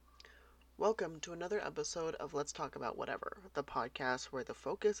Welcome to another episode of Let's Talk About Whatever, the podcast where the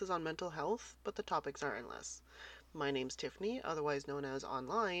focus is on mental health, but the topics are endless. My name's Tiffany, otherwise known as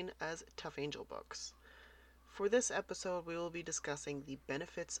online as Tough Angel Books. For this episode, we will be discussing the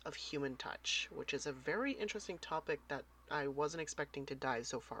benefits of human touch, which is a very interesting topic that I wasn't expecting to dive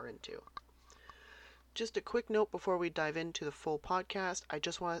so far into. Just a quick note before we dive into the full podcast, I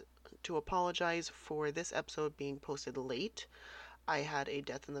just want to apologize for this episode being posted late. I had a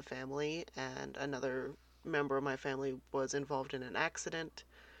death in the family, and another member of my family was involved in an accident.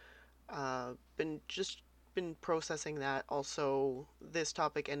 Been processing that. Also, this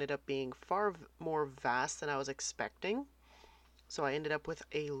topic ended up being far more vast than I was expecting, so I ended up with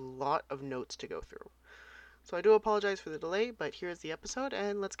a lot of notes to go through. So I do apologize for the delay, but here's the episode,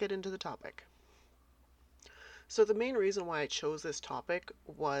 and let's get into the topic. So the main reason why I chose this topic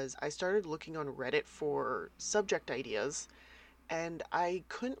was I started looking on Reddit for subject ideas, and I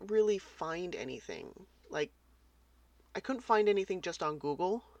couldn't really find anything. I couldn't find anything just on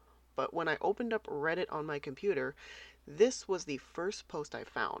Google, but when I opened up Reddit on my computer, this was the first post I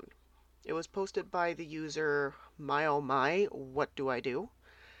found. It was posted by the user My Oh My, What Do I Do?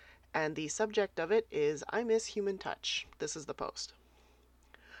 And the subject of it is I miss human touch. This is the post.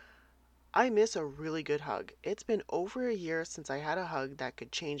 I miss a really good hug. It's been over a year since I had a hug that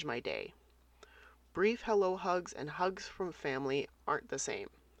could change my day. Brief hello hugs and hugs from family aren't the same.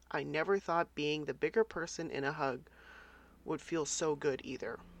 I never thought being the bigger person in a hug would feel so good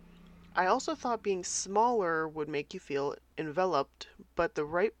either. I also thought being smaller would make you feel enveloped, but the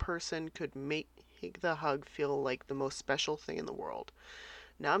right person could make the hug feel like the most special thing in the world.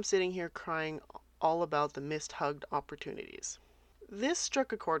 Now I'm sitting here crying all about the missed hugged opportunities. This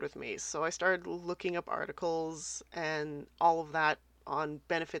struck a chord with me, so I started looking up articles and all of that on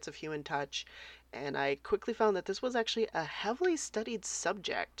benefits of human touch, and I quickly found that this was actually a heavily studied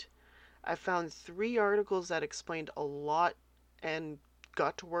subject. I found 3 articles that explained a lot and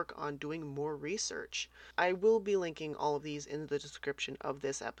got to work on doing more research. I will be linking all of these in the description of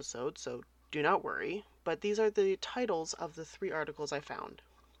this episode, so do not worry, but these are the titles of the 3 articles I found.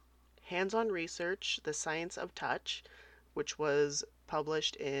 Hands-on Research, The Science of Touch, which was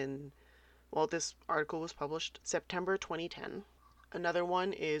published this article was published September 2010. Another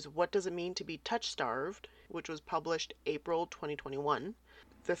one is What Does It Mean to Be Touch Starved, which was published April 2021.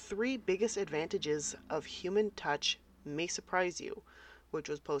 The 3 Biggest Advantages of Human Touch May Surprise You, which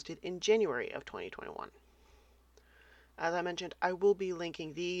was posted in January of 2021. As I mentioned, I will be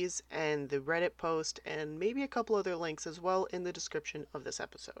linking these and the Reddit post and maybe a couple other links as well in the description of this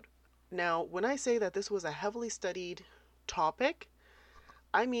episode. Now, when I say that this was a heavily studied topic,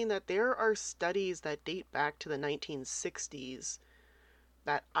 I mean that there are studies that date back to the 1960s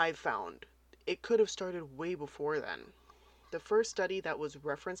that I've found. It could have started way before then. The first study that was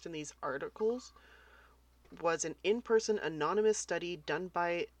referenced in these articles was an in-person anonymous study done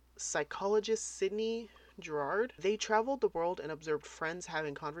by psychologist Sidney Girard. They traveled the world and observed friends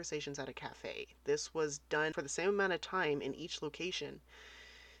having conversations at a cafe. This was done for the same amount of time in each location.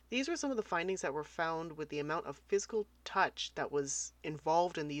 These were some of the findings that were found with the amount of physical touch that was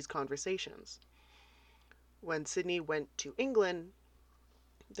involved in these conversations. When Sidney went to England,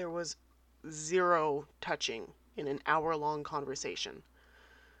 there was 0 touching in an hour-long conversation.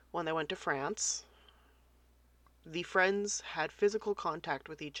 When they went to France, the friends had physical contact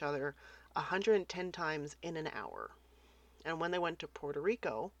with each other 110 times in an hour. And when they went to Puerto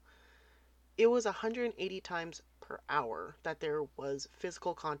Rico, it was 180 times per hour that there was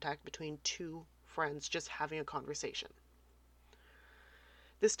physical contact between 2 friends just having a conversation.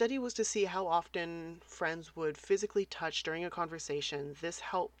 The study was to see how often friends would physically touch during a conversation. This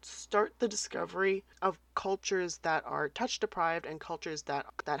helped start the discovery of cultures that are touch deprived and cultures that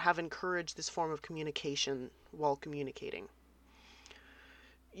have encouraged this form of communication while communicating.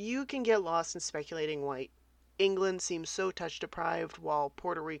 You can get lost in speculating why England seems so touch deprived while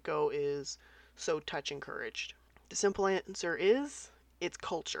Puerto Rico is so touch encouraged. The simple answer is it's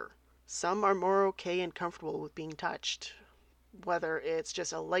culture. Some are more okay and comfortable with being touched, whether it's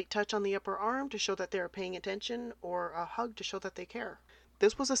just a light touch on the upper arm to show that they're paying attention or a hug to show that they care.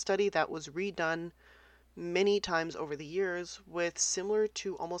 This was a study that was redone many times over the years with similar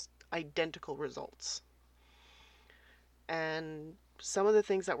to almost identical results. And some of the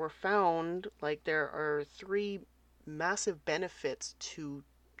things that were found, like there are 3 massive benefits to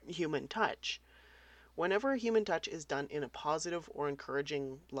human touch. Whenever human touch is done in a positive or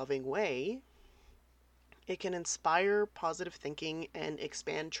encouraging, loving way, it can inspire positive thinking and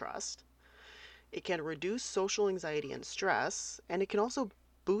expand trust. It can reduce social anxiety and stress, and it can also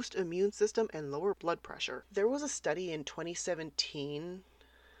boost immune system and lower blood pressure. There was a study in 2017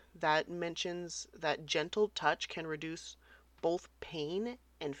 that mentions that gentle touch can reduce both pain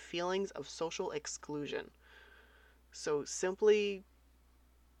and feelings of social exclusion. So simply,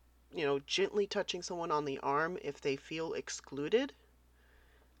 gently touching someone on the arm if they feel excluded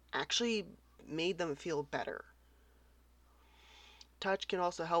actually made them feel better. Touch can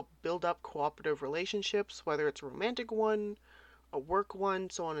also help build up cooperative relationships, whether it's a romantic one, a work one,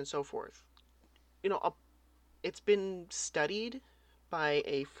 so on and so forth. It's been studied by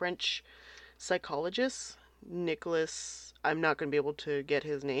a French psychologist, Nicholas. I'm not going to be able to get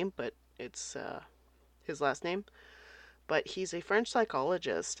his name, but it's his last name. But he's a French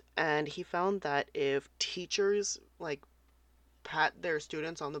psychologist, and he found that if teachers pat their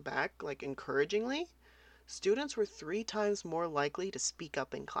students on the back encouragingly, students were 3 times more likely to speak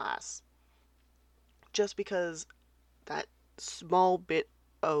up in class. Just because that small bit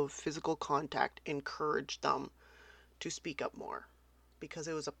of physical contact encouraged them to speak up more because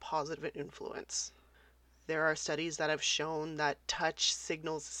it was a positive influence. There are studies that have shown that touch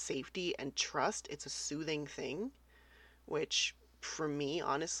signals safety and trust. It's a soothing thing, which for me,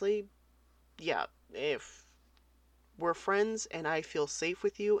 honestly, yeah, if we're friends and I feel safe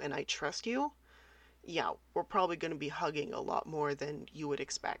with you and I trust you, yeah, we're probably going to be hugging a lot more than you would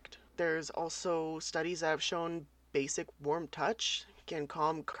expect. There's also studies that have shown basic warm touch can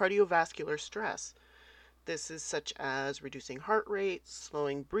calm cardiovascular stress. This is such as reducing heart rate,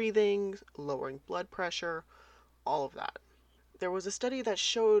 slowing breathing, lowering blood pressure, all of that. There was a study that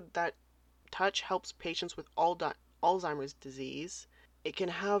showed that touch helps patients with Alzheimer's disease. It can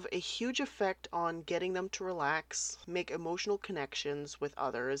have a huge effect on getting them to relax, make emotional connections with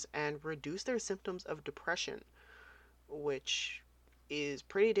others, and reduce their symptoms of depression, which is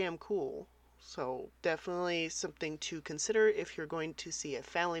pretty damn cool. So, definitely something to consider if you're going to see a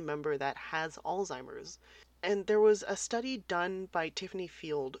family member that has Alzheimer's. And there was a study done by Tiffany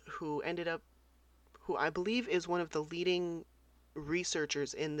Field, who I believe is one of the leading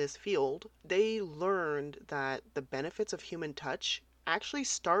researchers in this field. They learned that the benefits of human touch actually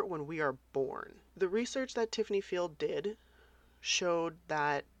start when we are born. The research that Tiffany Field did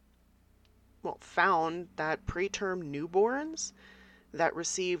found that preterm newborns that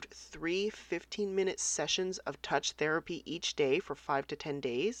received 3 15-minute sessions of touch therapy each day for 5 to 10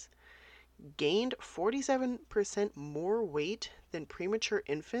 days gained 47% more weight than premature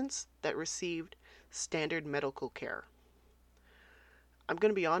infants that received standard medical care. I'm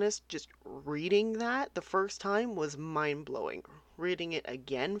going to be honest, just reading that the first time was mind-blowing. Reading it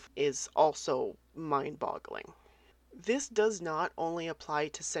again is also mind-boggling. This does not only apply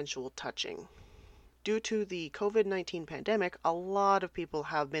to sensual touching. Due to the COVID-19 pandemic, a lot of people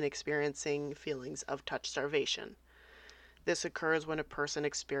have been experiencing feelings of touch starvation. This occurs when a person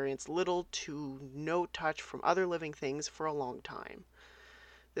experiences little to no touch from other living things for a long time.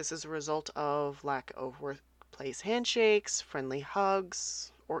 This is a result of lack of workplace handshakes, friendly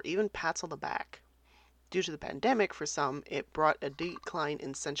hugs, or even pats on the back. Due to the pandemic, for some, it brought a decline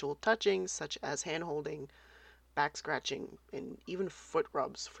in sensual touching, such as hand-holding, back scratching, and even foot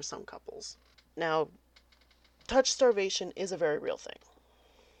rubs for some couples. Now, touch starvation is a very real thing.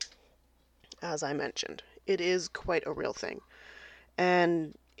 As I mentioned, it is quite a real thing.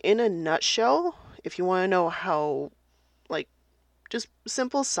 And in a nutshell, if you want to know how, just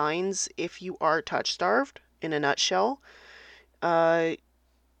simple signs if you are touch starved, in a nutshell,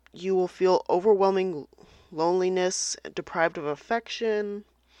 you will feel overwhelming loneliness, deprived of affection.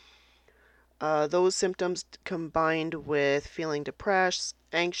 Those symptoms combined with feeling depressed,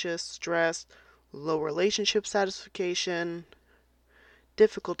 anxious, stressed, low relationship satisfaction,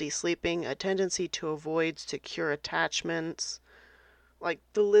 difficulty sleeping, a tendency to avoid secure attachments.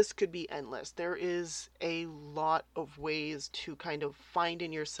 The list could be endless. There is a lot of ways to kind of find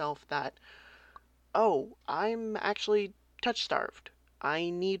in yourself that, oh, I'm actually touch starved. I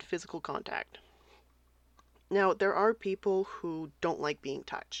need physical contact. Now, there are people who don't like being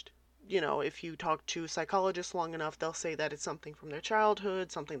touched. If you talk to psychologists long enough, they'll say that it's something from their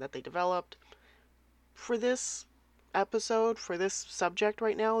childhood, something that they developed. For this episode, for this subject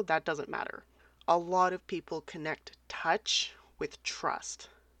right now, that doesn't matter. A lot of people connect touch with trust.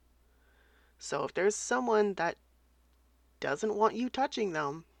 So if there's someone that doesn't want you touching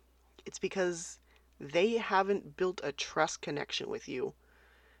them, it's because they haven't built a trust connection with you,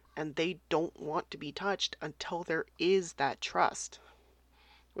 and they don't want to be touched until there is that trust,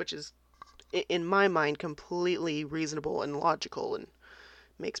 which is, in my mind, completely reasonable and logical and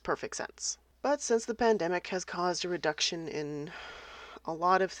makes perfect sense. But since the pandemic has caused a reduction in a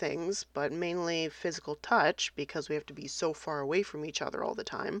lot of things, but mainly physical touch, because we have to be so far away from each other all the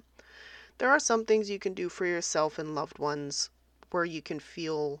time, there are some things you can do for yourself and loved ones where you can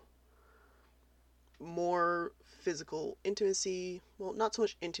feel more physical intimacy. Well, not so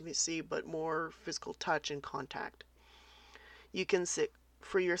much intimacy, but more physical touch and contact. You can sit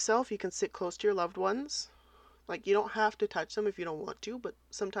for yourself, you can sit close to your loved ones. Like, you don't have to touch them if you don't want to, but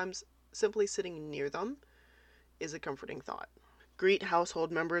sometimes simply sitting near them is a comforting thought. Greet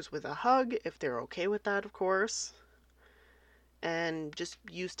household members with a hug if they're okay with that, of course. And just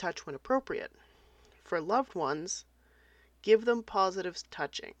use touch when appropriate. For loved ones, give them positive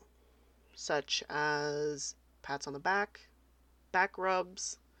touching, such as pats on the back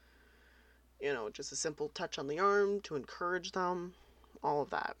rubs, just a simple touch on the arm to encourage them, all of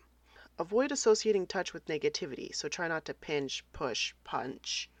that. Avoid associating touch with negativity, so try not to pinch, push,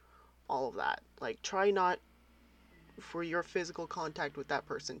 punch, all of that. Like, try not for your physical contact with that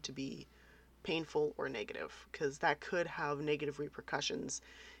person to be painful or negative, because that could have negative repercussions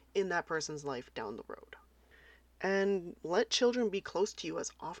in that person's life down the road. And let children be close to you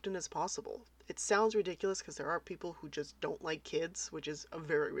as often as possible. It sounds ridiculous because there are people who just don't like kids, which is a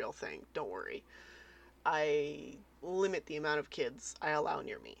very real thing. Don't worry. I limit the amount of kids I allow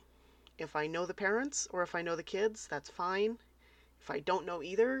near me. If I know the parents or if I know the kids, that's fine. If I don't know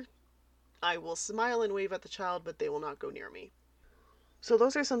either, I will smile and wave at the child, but they will not go near me. So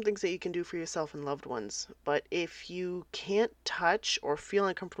those are some things that you can do for yourself and loved ones. But if you can't touch or feel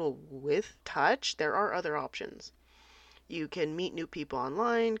uncomfortable with touch, there are other options. You can meet new people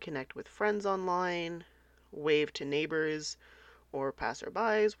online, connect with friends online, wave to neighbors or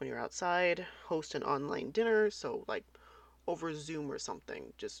passerbys when you're outside, host an online dinner, so like over Zoom or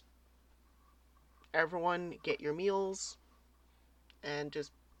something. Just everyone get your meals and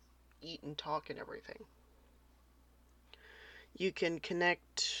just eat and talk and everything. You can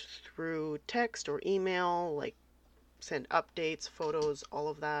connect through text or email, like send updates, photos, all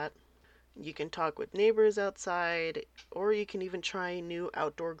of that. You can talk with neighbors outside, or you can even try new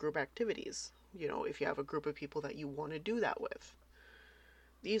outdoor group activities, if you have a group of people that you want to do that with.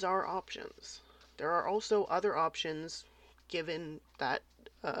 These are options. There are also other options given that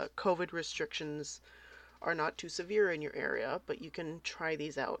COVID restrictions are not too severe in your area, but you can try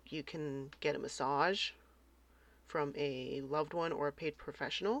these out. You can get a massage from a loved one or a paid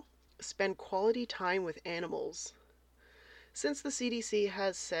professional. Spend quality time with animals. Since the CDC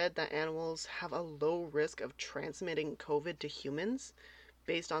has said that animals have a low risk of transmitting COVID to humans,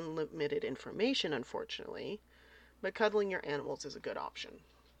 based on limited information, unfortunately, but cuddling your animals is a good option,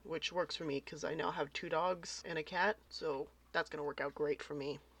 which works for me because I now have 2 dogs and a cat, so that's going to work out great for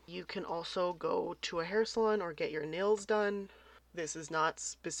me. You can also go to a hair salon or get your nails done. This is not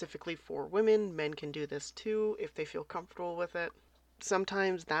specifically for women. Men can do this too if they feel comfortable with it.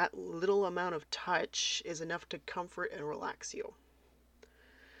 Sometimes that little amount of touch is enough to comfort and relax you.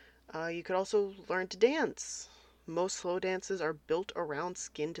 You could also learn to dance. Most slow dances are built around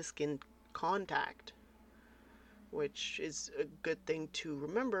skin-to-skin contact, which is a good thing to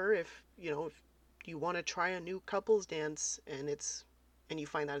remember if you want to try a new couples dance and you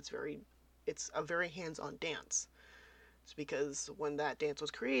find that it's a very hands-on dance. It's because when that dance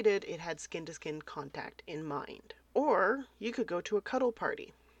was created, it had skin-to-skin contact in mind. Or you could go to a cuddle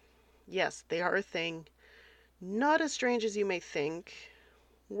party. Yes, they are a thing. Not as strange as you may think.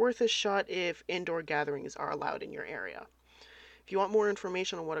 Worth a shot if indoor gatherings are allowed in your area. If you want more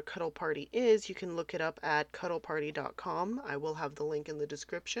information on what a cuddle party is, you can look it up at cuddleparty.com. I will have the link in the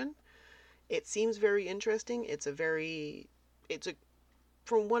description. It seems very interesting.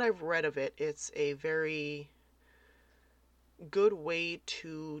 From what I've read of it, it's a very good way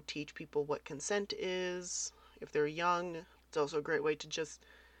to teach people what consent is if they're young. It's also a great way to just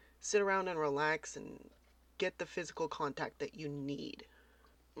sit around and relax and get the physical contact that you need.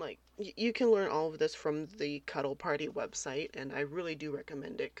 Like, you can learn all of this from the Cuddle Party website, and I really do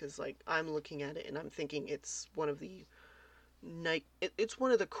recommend it because, like, I'm looking at it and I'm thinking it's one of the it's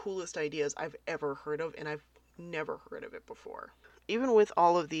one of the coolest ideas I've ever heard of, and I've never heard of it before. Even with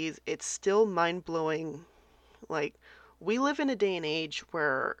all of these, it's still mind-blowing. Like, we live in a day and age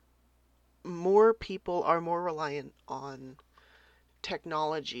where more people are more reliant on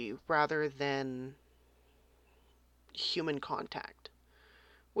technology rather than human contact,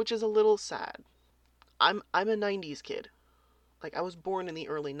 which is a little sad. I'm a 90s kid. Like, I was born in the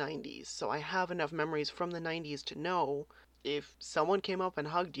early 90s, so I have enough memories from the 90s to know if someone came up and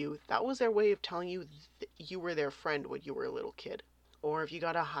hugged you, that was their way of telling you you were their friend when you were a little kid. Or if you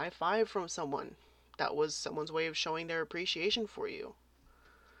got a high five from someone, that was someone's way of showing their appreciation for you,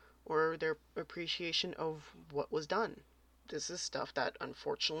 or their appreciation of what was done. This is stuff that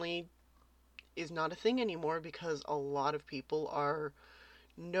unfortunately is not a thing anymore because a lot of people are,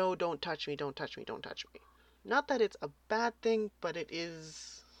 no, don't touch me, don't touch me, don't touch me. Not that it's a bad thing, but it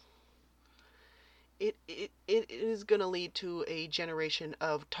is going to lead to a generation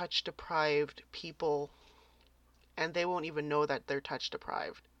of touch deprived people, and they won't even know that they're touch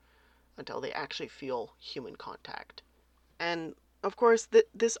deprived until they actually feel human contact. And of course,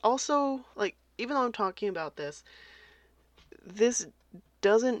 this also, like, even though I'm talking about this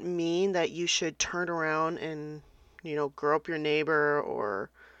doesn't mean that you should turn around and, grow up your neighbor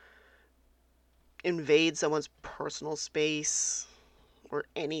or invade someone's personal space or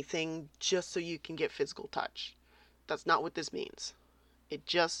anything just so you can get physical touch. That's not what this means. It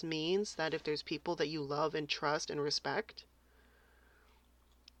just means that if there's people that you love and trust and respect,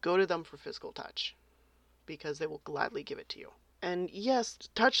 go to them for physical touch because they will gladly give it to you. And yes,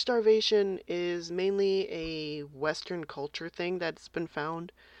 touch starvation is mainly a Western culture thing that's been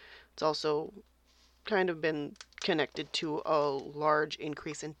found. It's also kind of been connected to a large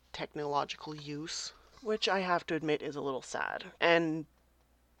increase in technological use, which I have to admit is a little sad. And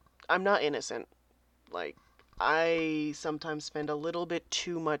I'm not innocent. Like, I sometimes spend a little bit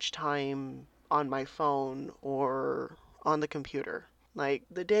too much time on my phone or on the computer. Like,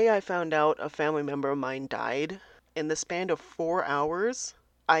 the day I found out a family member of mine died, in the span of 4 hours,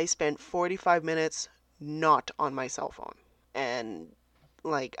 I spent 45 minutes not on my cell phone. And,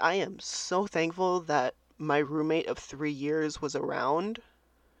 like, I am so thankful that my roommate of 3 years was around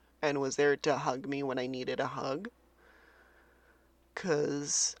and was there to hug me when I needed a hug.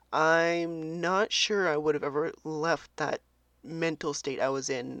 Because I'm not sure I would have ever left that mental state I was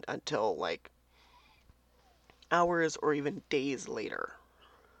in until, like, hours or even days later.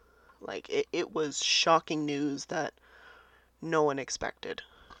 Like, it was shocking news that no one expected.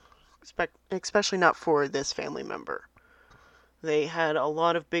 Especially not for this family member. They had a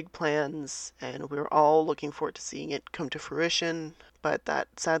lot of big plans, and we were all looking forward to seeing it come to fruition, but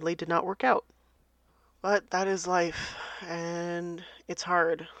that sadly did not work out. But that is life, and it's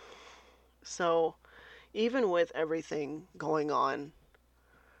hard. So, even with everything going on,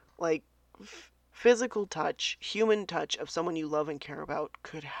 like, physical touch, human touch of someone you love and care about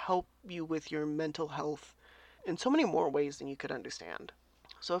could help you with your mental health in so many more ways than you could understand.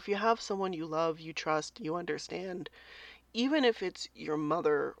 So if you have someone you love, you trust, you understand, even if it's your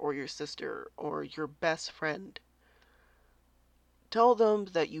mother or your sister or your best friend, tell them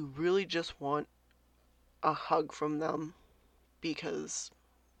that you really just want a hug from them because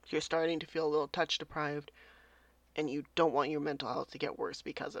you're starting to feel a little touch deprived and you don't want your mental health to get worse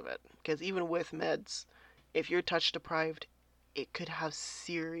because of it. Because even with meds, if you're touch deprived, it could have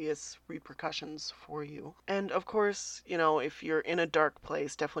serious repercussions for you. And of course, if you're in a dark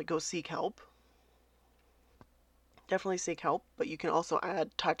place, definitely go seek help. Definitely seek help, but you can also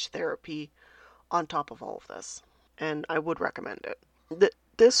add touch therapy on top of all of this. And I would recommend it.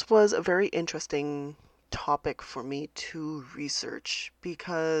 This was a very interesting topic for me to research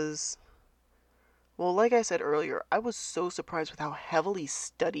because, well, like I said earlier, I was so surprised with how heavily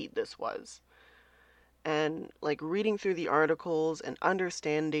studied this was. And, like, reading through the articles and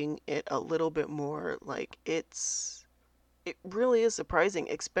understanding it a little bit more, like, it really is surprising,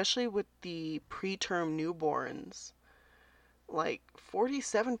 especially with the preterm newborns. Like,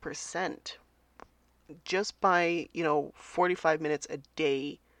 47% just by, 45 minutes a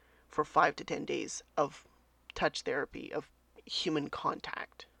day for 5 to 10 days of touch therapy, of human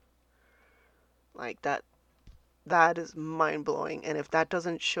contact. Like, that is mind-blowing. And if that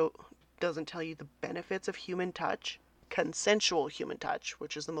doesn't tell you the benefits of human touch, consensual human touch,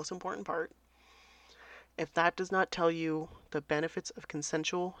 which is the most important part, if that does not tell you the benefits of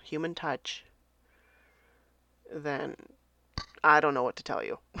consensual human touch, then I don't know what to tell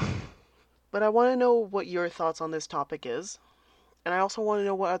you. But I want to know what your thoughts on this topic is. And I also want to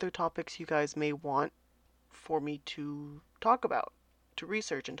know what other topics you guys may want for me to talk about, to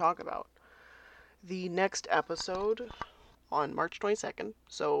research and talk about. The next episode on March 22nd,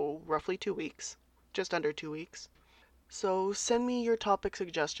 so roughly 2 weeks, just under 2 weeks. So send me your topic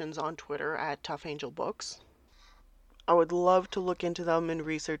suggestions on Twitter at Tough Angel Books. I would love to look into them and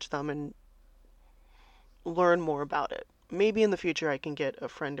research them and learn more about it. Maybe in the future I can get a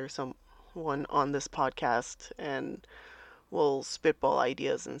friend or someone on this podcast and we'll spitball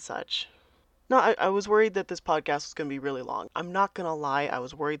ideas and such. No, I was worried that this podcast was going to be really long. I'm not going to lie, I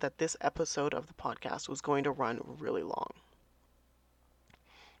was worried that this episode of the podcast was going to run really long.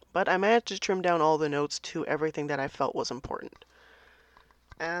 But I managed to trim down all the notes to everything that I felt was important.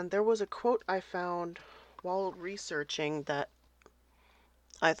 And there was a quote I found while researching that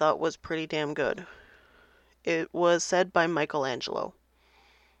I thought was pretty damn good. It was said by Michelangelo.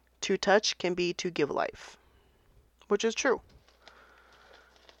 To touch can be to give life. Which is true.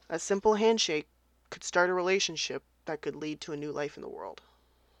 A simple handshake could start a relationship that could lead to a new life in the world.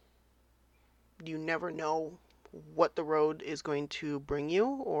 You never know what the road is going to bring you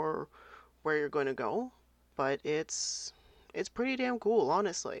or where you're going to go, but it's pretty damn cool,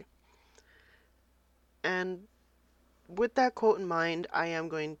 honestly. And with that quote in mind, I am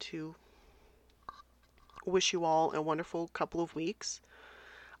going to wish you all a wonderful couple of weeks.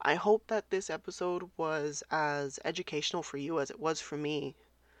 I hope that this episode was as educational for you as it was for me.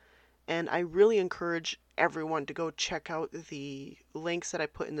 And I really encourage everyone to go check out the links that I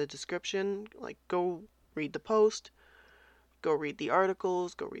put in the description. Like, go read the post, go read the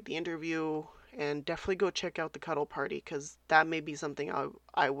articles, go read the interview, and definitely go check out the cuddle party, because that may be something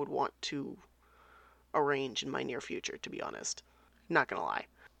I would want to arrange in my near future, to be honest. Not gonna lie.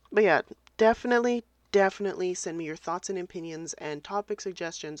 But yeah, definitely send me your thoughts and opinions and topic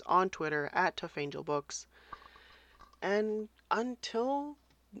suggestions on Twitter at ToughAngelBooks. And until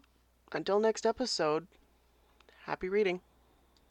next episode, happy reading.